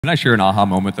Can I share an aha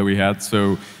moment that we had?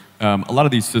 So a lot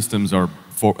of these systems are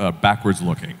backwards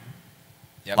looking,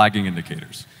 lagging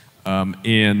indicators.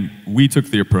 And we took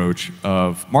the approach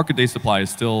of market day supply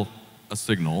is still a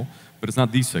signal, but it's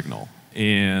not the signal.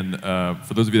 And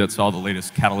for those of you that saw the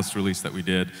latest Catalyst release that we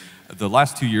did, the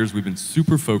last 2 years we've been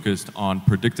super focused on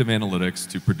predictive analytics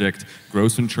to predict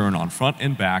gross and churn on front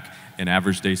and back and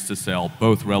average days to sell,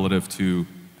 both relative to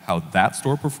how that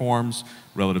store performs,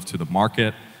 relative to the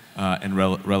market, and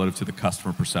relative to the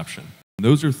customer perception. And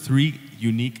those are three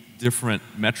unique, different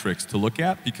metrics to look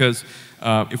at because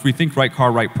if we think right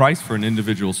car, right price for an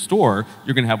individual store,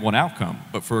 you're going to have one outcome.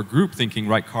 But for a group thinking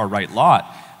right car, right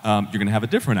lot, you're going to have a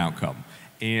different outcome.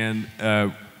 And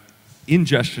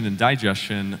ingestion and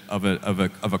digestion of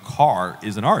a car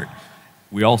is an art.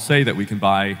 We all say that we can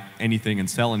buy anything and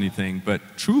sell anything, but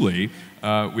truly,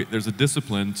 there's a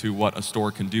discipline to what a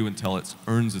store can do until it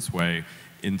earns its way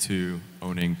into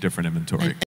owning different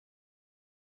inventory.